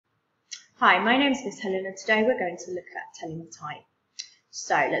Hi, my name is Miss Helen and today we're going to look at telling the time.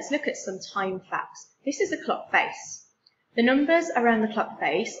 So let's look at some time facts. This is the clock face. The numbers around the clock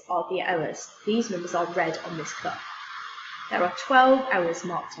face are the hours. These numbers are red on this clock. There are 12 hours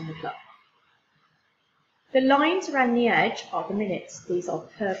marked on the clock. The lines around the edge are the minutes. These are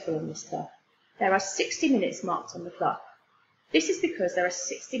purple on this clock. There are 60 minutes marked on the clock. This is because there are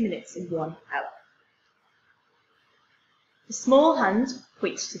 60 minutes in 1 hour. The small hand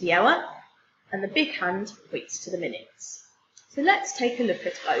points to the hour and the big hand points to the minutes. So let's take a look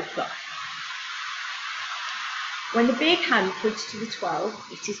at o'clock. When the big hand points to the 12,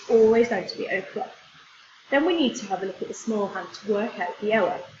 it is always going to be o'clock. Then we need to have a look at the small hand to work out the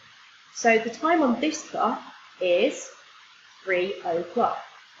hour. So the time on this clock is 3 o'clock.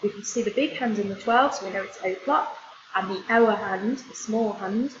 We can see the big hand on the 12, so we know it's o'clock, and the hour hand, the small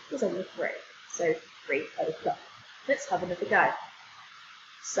hand, is on the 3. So 3 o'clock. Let's have another go.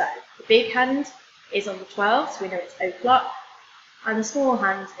 So the big hand is on the 12, so we know it's o'clock, and the small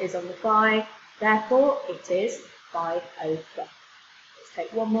hand is on the 5, therefore it is 5 o'clock. Let's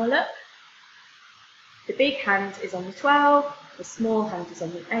take one more look. The big hand is on the 12, the small hand is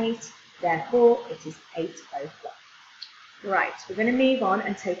on the 8, therefore it is 8 o'clock. Right, we're going to move on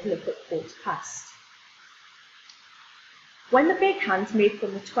and take a look at quarter past. When the big hand moved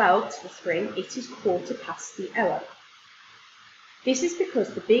from the 12 to the 3, it is quarter past the hour. This is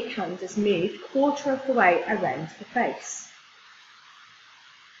because the big hand has moved quarter of the way around the face.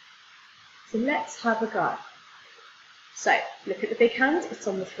 So let's have a go. So, look at the big hand, it's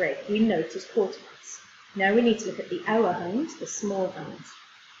on the 3. We know it is quarter past. Now we need to look at the hour hand, the small hand.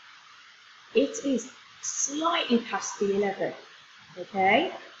 It is slightly past the 11.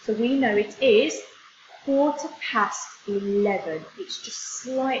 Okay, so we know it is quarter past 11. It's just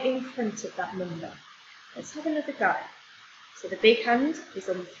slightly in front of that number. Let's have another go. So the big hand is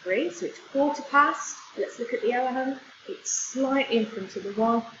on the 3, so it's quarter past. Let's look at the hour hand. It's slightly in front of the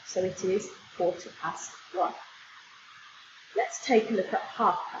 1, so it is quarter past 1. Let's take a look at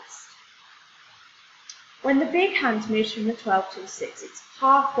half past. When the big hand moves from the 12 to the 6, it's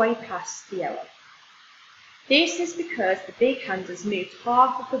halfway past the hour. This is because the big hand has moved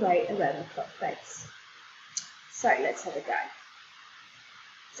half of the way around the clock face. So let's have a go.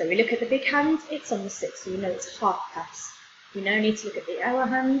 So we look at the big hand, it's on the 6, so we know it's half past. We now need to look at the hour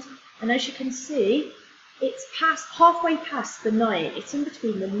hand, and as you can see, it's halfway past the 9. It's in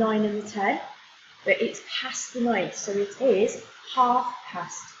between the 9 and the 10, but it's past the 9, so it is half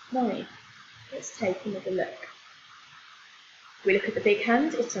past 9. Let's take another look. We look at the big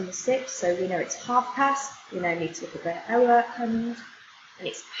hand, it's on the 6, so we know it's half past. We now need to look at the hour hand, and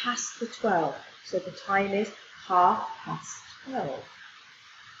it's past the 12, so the time is half past 12.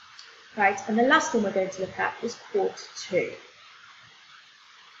 Right, and the last one we're going to look at is quarter to.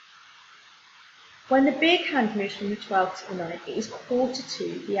 When the big hand moves from the 12 to the 9, it is quarter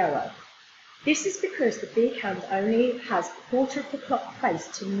to the hour. This is because the big hand only has a quarter of the clock face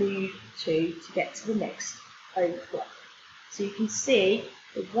to move to get to the next o'clock. So you can see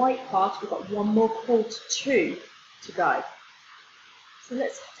the white part, we've got one more quarter to go. So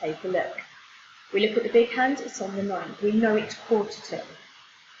let's take a look. We look at the big hand, it's on the 9. We know it's quarter to.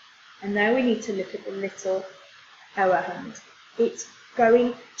 And now we need to look at the little hour hand. It's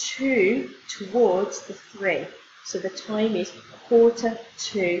going towards the 3. So the time is quarter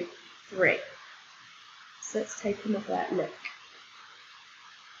to 3. So let's take another look.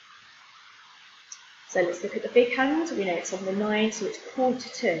 So let's look at the big hand. We know it's on the 9, so it's quarter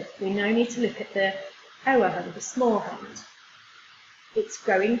to. We now need to look at the hour hand, the small hand. It's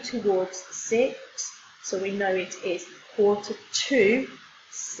going towards the 6, so we know it is quarter to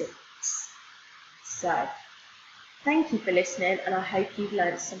 6. So, thank you for listening, and I hope you've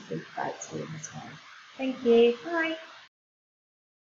learned something about telling the time. Thank you. Bye.